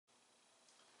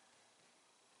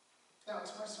Now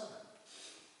it's my sermon.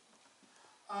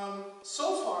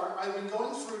 So far, I've been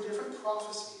going through different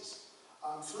prophecies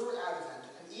through Advent,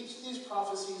 and each of these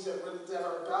prophecies that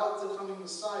are about the coming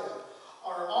Messiah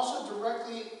are also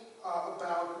directly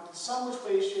about, in some which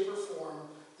way, shape, or form,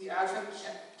 the Advent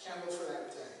candle for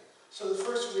that day. So the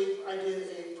first week, I did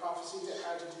a prophecy that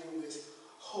had to do with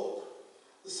hope.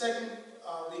 The second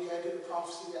week, I did a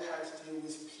prophecy that had to do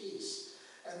with peace.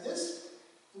 And this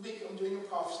week, I'm doing a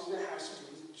prophecy that has to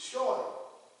do with joy,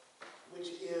 which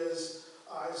is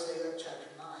Isaiah chapter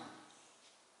 9.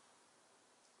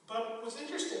 But what's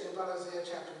interesting about Isaiah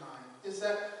chapter 9 is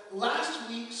that last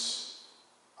week's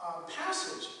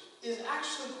passage is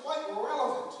actually quite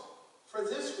relevant for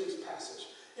this week's passage.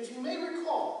 If you may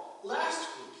recall, last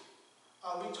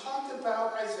week we talked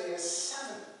about Isaiah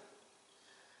 7.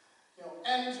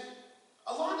 And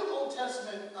a lot of Old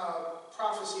Testament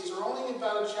prophecies are only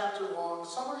about a chapter long,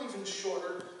 some are even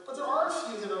shorter, but there are a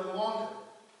few that are longer.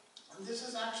 And this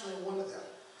is actually one of them.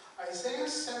 Isaiah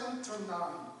 7 through 9,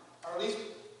 or at least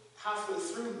halfway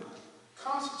through 9,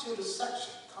 constitute a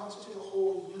section, constitute a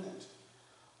whole unit.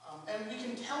 And we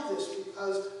can tell this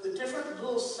because the different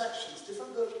little sections,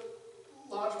 different little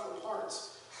logical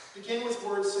parts, begin with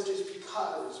words such as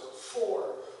because, or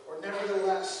for, or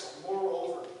nevertheless, or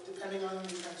moreover, depending on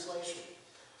your translation.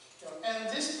 And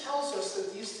this tells us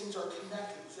that these things are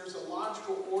connected. There's a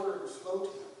logical order and flow to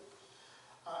them.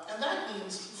 And that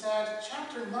means that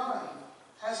chapter 9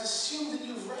 has assumed that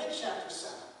you've read chapter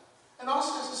 7, and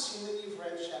also has assumed that you've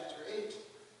read chapter 8.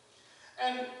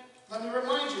 And let me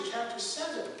remind you, chapter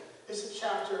 7 is a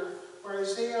chapter where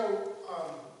Isaiah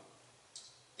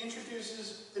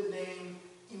introduces the name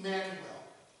Emmanuel,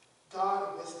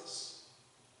 God with us,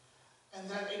 and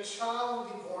that a child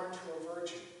will be born to a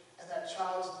virgin, and that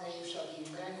child's name shall be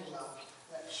Emmanuel,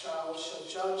 and that child shall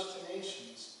judge the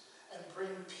nations and bring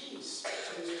peace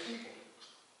to his people.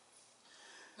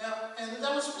 Now, and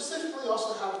that was specifically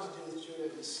also having to do with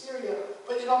Judah and Syria,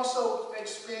 but it also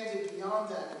expanded beyond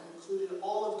that and included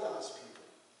all of God's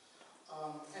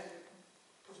people, and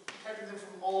protected them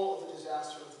from all of the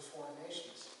disaster of the foreign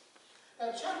nations.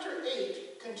 Now, chapter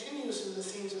 8 continues in the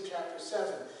themes of chapter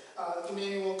 7.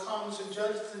 Emmanuel comes and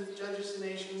judges the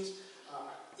nations.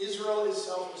 Israel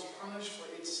itself is punished for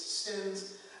its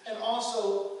sins, and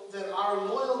also that our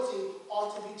loyalty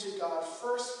ought to be to God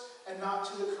first and not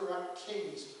to the corrupt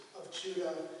kings of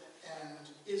Judah and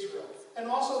Israel. And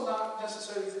also not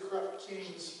necessarily the corrupt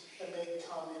kings that may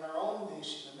come in our own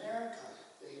nation, America,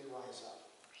 that may rise up.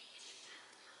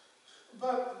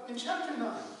 But in chapter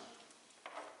 9,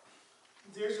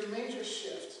 there's a major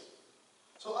shift.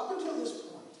 So up until this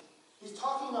point, he's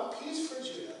talking about peace for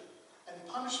Judah and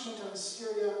punishment on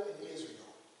Syria and Israel.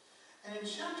 And in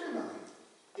chapter 9,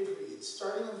 it reads,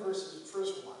 starting in verse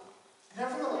 1,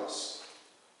 "Nevertheless,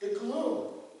 the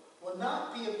gloom will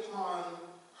not be upon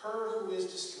her who is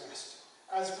distressed,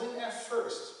 as when at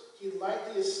first he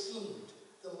lightly esteemed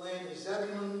the land of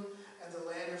Zebulun and the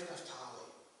land of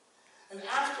Naphtali, and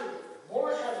afterward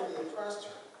more heavily oppressed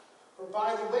her. For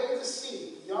by the way of the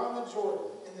sea, beyond the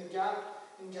Jordan,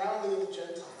 in Galilee of the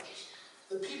Gentiles,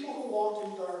 the people who walked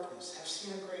in darkness have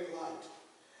seen a great light,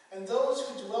 and those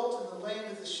who dwelt in the land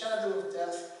of the shadow of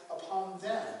death, upon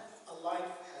them a light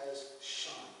has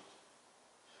shined."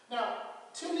 Now,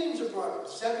 two names are brought up,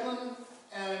 Zebulun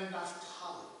and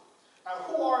Naphtali. Now,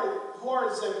 who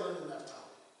are Zebulun and Naphtali?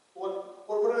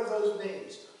 What are those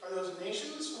names? Are those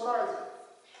nations? What are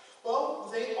they? Well,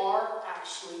 they are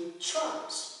actually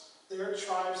tribes. They are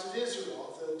tribes of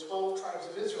Israel, the 12 tribes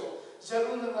of Israel.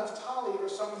 Zebulun and Naphtali are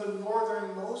some of the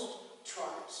northernmost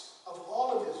tribes of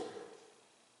all of Israel.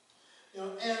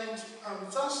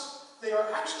 And thus, they are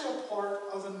actually a part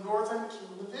of the northern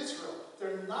kingdom of Israel.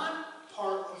 They're not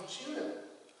part of Judah.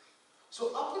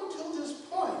 So up until this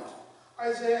point,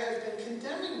 Isaiah has been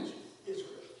condemning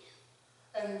Israel,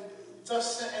 and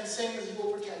saying that he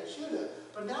will protect Judah.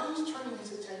 But now he's turning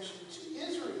his attention to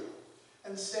Israel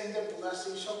and saying that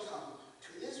blessing shall come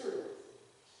to Israel.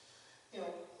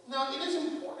 Now it is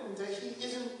important that he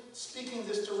isn't speaking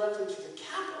this directly to the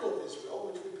capital of Israel,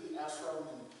 which would be Ephraim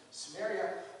and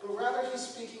Samaria, but rather he's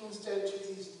speaking instead to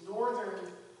these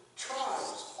northern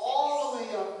tribes, all the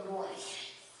way up north,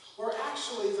 where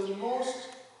actually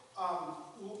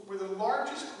where the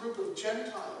largest group of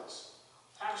Gentiles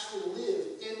actually live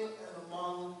in and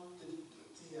among the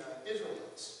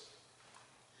Israelites.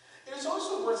 It is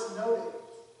also worth noting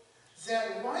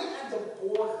that right at the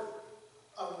border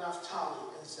of Naphtali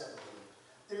and Zebulun,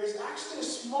 there is actually a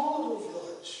small little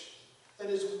village that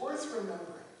is worth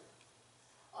remembering.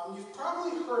 You've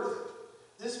probably heard of it.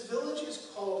 This village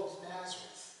is called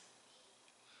Nazareth.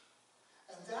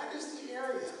 And that is the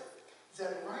area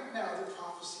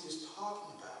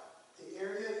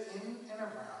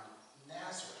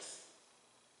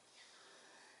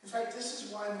fact, this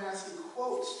is why Matthew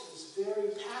quotes this very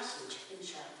passage in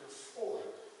chapter 4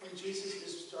 when Jesus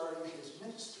is starting his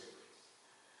ministry.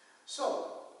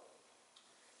 So,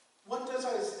 what does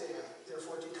Isaiah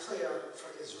therefore declare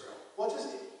for Israel? What does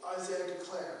Isaiah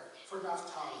declare for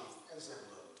Naphtali and Zebulun?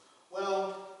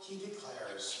 Well, he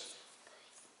declares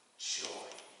joy.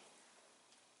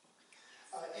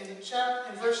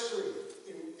 In verse 3,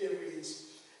 it reads,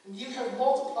 "And you have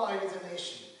multiplied the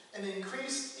nation and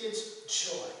increased its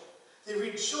joy. They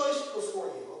rejoice before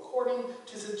you according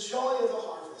to the joy of the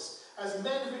harvest, as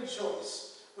men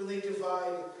rejoice when they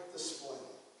divide the spoil."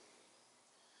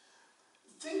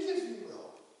 Think, if you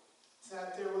will,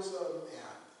 that there was a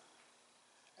man,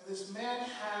 and this man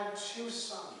had 2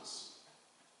 sons,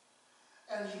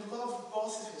 and he loved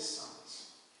both of his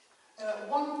sons. And at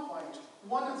one point,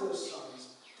 one of those sons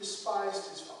despised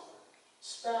his father,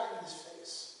 spat in his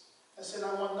face, and said,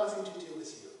 "I want nothing to do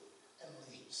with you," and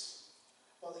leaves,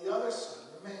 while the other son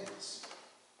remains.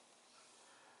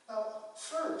 Now,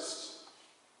 first,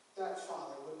 that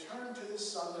father would turn to the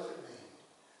son that remained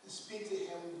and speak to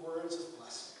him words of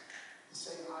blessing, and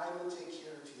say, "I will take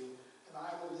care of you, and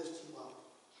I will lift you up."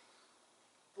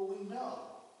 But we know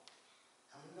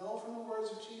from the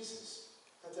words of Jesus,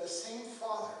 that the same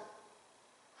father,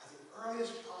 at the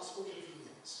earliest possible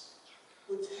convenience,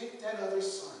 would take that other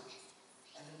son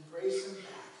and embrace him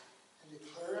back and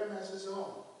declare him as his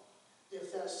own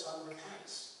if that son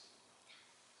repents.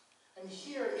 And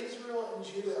here, Israel and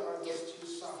Judah are those 2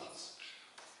 sons.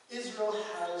 Israel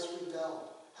has rebelled,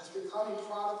 has become a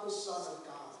prodigal son of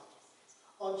God,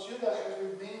 while Judah has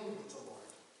remained with the Lord.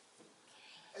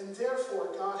 And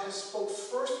therefore, God has spoke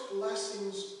first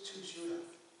blessings to Judah.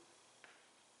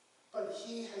 But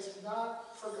he has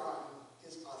not forgotten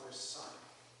his other son.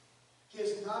 He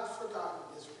has not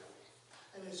forgotten Israel.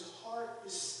 And his heart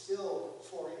is still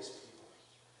for his people.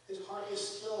 His heart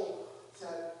is still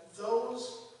that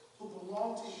those who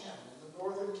belong to him in the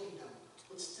northern kingdom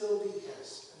would still be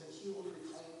his, and that he would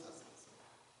reclaim them.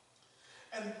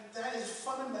 And that is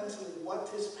fundamentally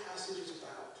what this passage is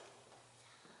about.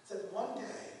 That one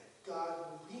day, God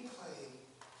will reclaim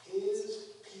his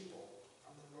people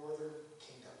from the northern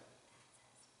kingdom.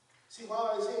 See,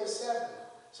 while Isaiah 7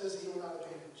 says that he will not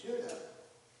abandon Judah,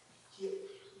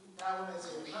 now in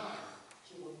Isaiah 9,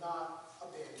 he will not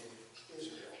abandon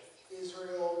Israel.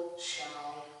 Israel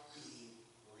shall be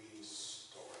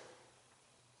restored.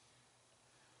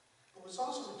 But what's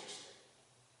also interesting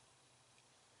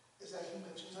is that he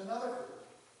mentions another group.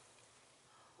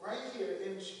 Right here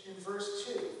in verse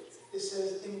 2, it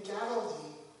says, "in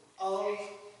Galilee of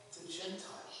the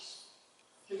Gentiles."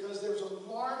 Because there's a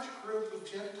large group of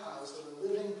Gentiles that are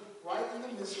living right in the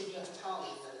midst of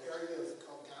Naphtali, that area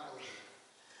called Galilee.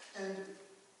 And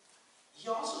he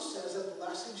also says that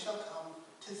blessing shall come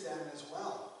to them as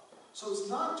well. So it's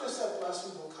not just that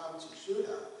blessing will come to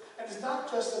Judah, and it's not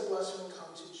just that blessing will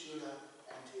come to Judah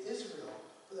and to Israel,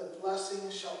 but that blessing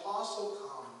shall also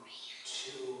come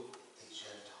to the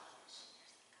Gentiles.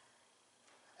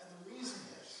 And the reason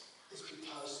is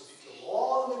because if you go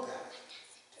all the way back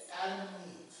to Adam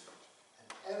and Eve,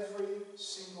 and every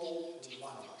single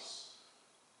one of us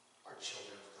are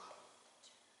children of God.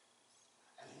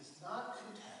 And he's not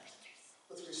content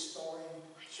with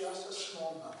restoring just a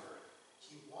small number.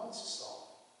 He wants us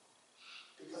all,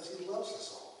 because he loves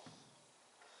us all.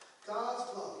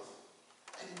 God's love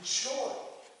and joy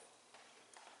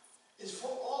is for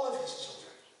all of his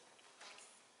children.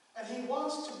 And he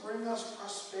wants to bring us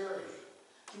prosperity.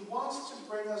 He wants to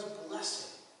bring us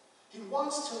blessing. He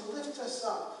wants to lift us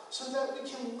up so that we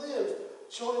can live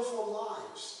joyful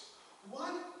lives.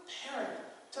 What parent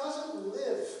doesn't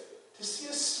live to see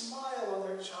a smile on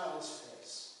their child's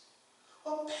face?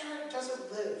 What parent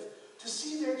doesn't live to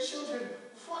see their children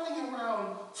running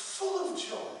around full of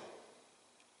joy?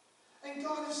 And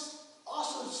God is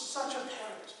also such a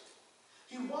parent.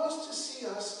 He wants to see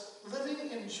us living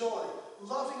in joy,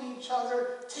 loving each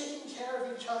other, taking care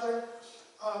of each other,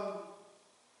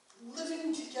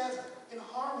 living together in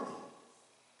harmony.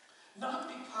 Not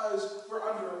because we're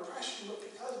under oppression, but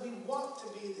because we want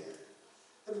to be there.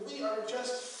 That we are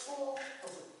just full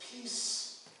of the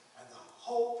peace and the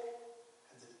hope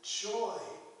and the joy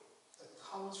that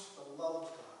comes from the love of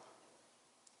God.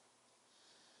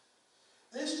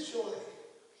 This joy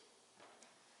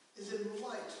is in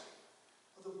light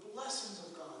of the blessings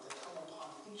of God that come upon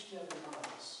each and every one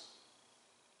of us.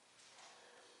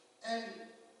 And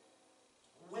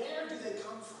where do they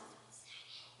come from?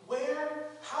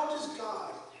 How does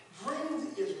God bring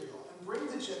the Israel and bring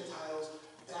the Gentiles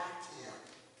back to him?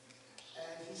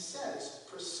 And he says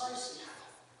precisely how.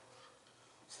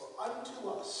 For unto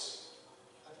us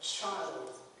a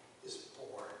child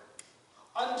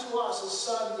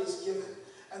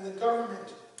and the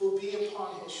government will be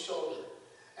upon his shoulder,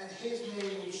 and his name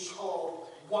will be called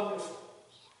Wonderful,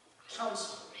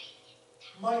 Counselor,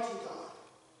 Mighty God,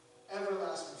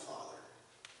 Everlasting Father,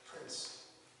 Prince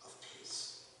of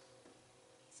Peace.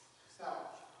 Now,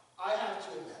 I have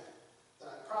to admit that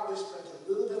I probably spent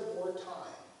a little bit more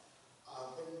time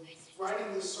in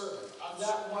writing this sermon on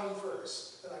that one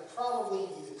verse than I probably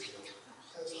needed to,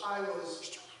 because I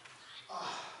was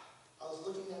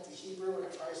looking at the Hebrew and I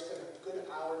probably spent a good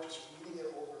hour just reading it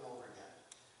over and over again.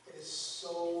 It is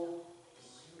so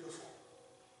beautiful,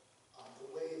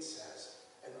 the way it says,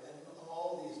 and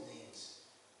all these names.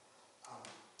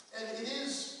 And it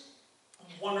is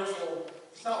wonderful.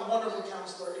 It's not Wonderful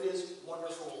Counselor, it is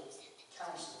Wonderful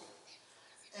Counselor.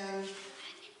 And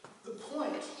the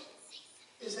point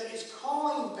is that it's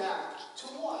calling back to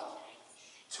what?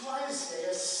 To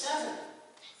Isaiah 7,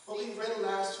 what we read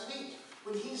last week,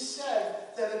 when he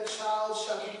said that a child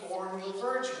shall be born of a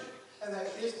virgin, and that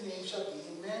his name shall be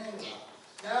Emmanuel.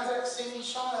 Now that same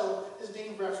child is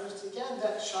being referenced again.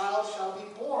 That child shall be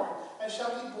born, and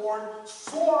shall be born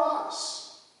for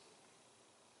us.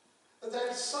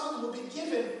 That son will be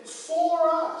given for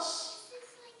us.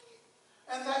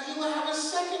 And that he will have a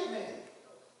second name.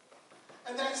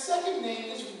 And that second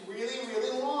name is really,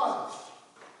 really long.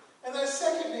 And that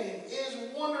second name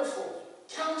is Wonderful,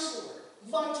 Counselor,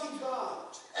 Mighty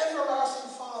God,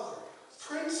 Everlasting Father,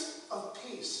 Prince of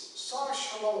Peace, Sar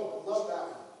Shalom. I love that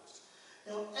one.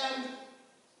 You know, and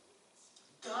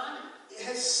God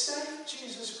has sent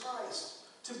Jesus Christ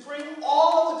to bring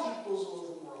all the peoples of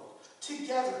the world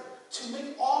together, to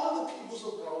make all of the peoples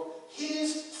of the world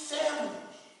his family,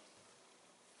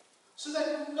 so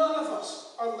that none of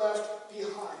us are left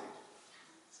behind.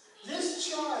 This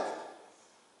child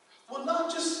will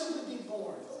not just simply be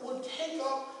born, but will take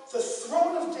up the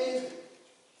throne of David.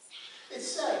 It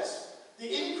says,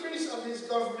 the increase of his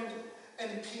government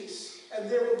and peace, and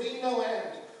there will be no end.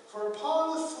 For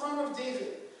upon the throne of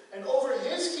David and over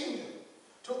his kingdom,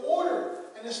 to order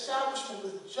and establishment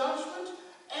with judgment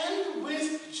and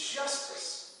with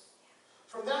justice,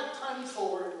 from that time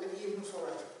forward and even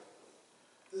forever.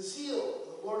 The zeal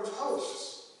of the Lord of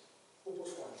hosts will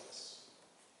perform this.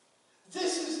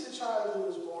 This is the child who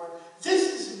was born.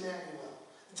 This is Emmanuel.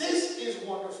 This is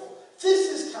Wonderful. This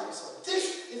is Counselor.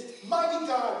 This is Mighty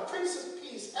God, Prince of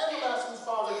Peace, Everlasting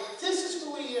Father. This is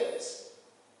who he is.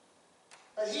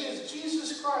 That he is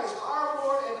Jesus Christ, our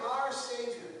Lord and our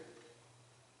Savior.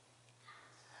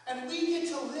 And we get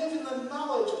to live in the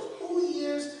knowledge of who he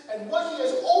is and what he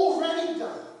has already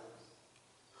done.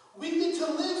 We get to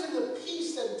live in the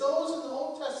peace that those in the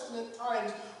Old Testament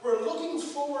times were looking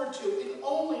forward to in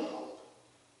only hope.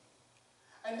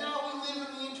 And now we live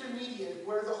in the intermediate,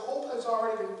 where the hope has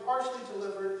already been partially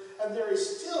delivered, and there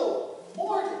is still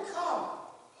more to come.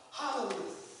 Hallelujah.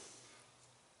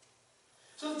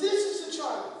 So this is the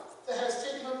child that has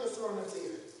taken up the throne of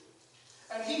David.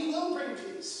 And he will bring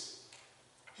peace.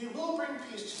 He will bring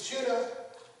peace to Judah.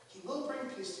 He will bring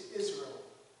peace to Israel.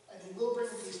 And he will bring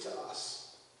peace to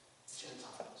us,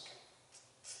 Gentiles.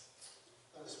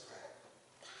 Let us pray.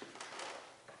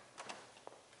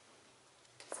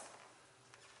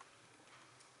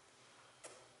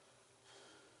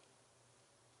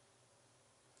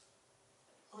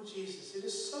 Oh, Jesus, it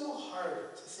is so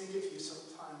hard to think of you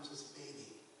sometimes as a baby,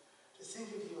 to think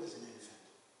of you as an infant.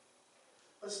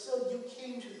 But still, you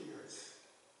came to the earth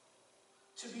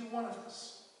to be one of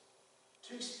us,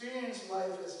 to experience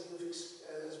life as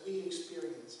we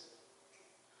experience it.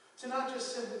 To not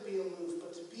just simply be aloof,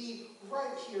 but to be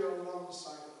right here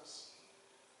alongside of us,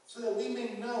 so that we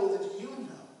may know that you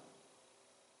know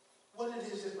what it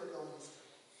is that we're going through.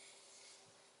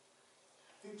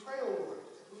 We pray, O Lord,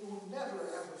 we will never,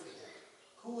 ever forget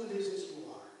who it is that you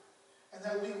are, and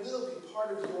that we will be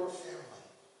part of your family,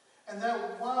 and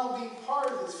that while being part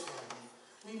of this family,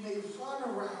 we may run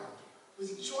around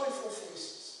with joyful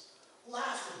faces,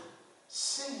 laughing,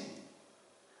 singing,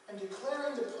 and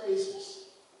declaring the praises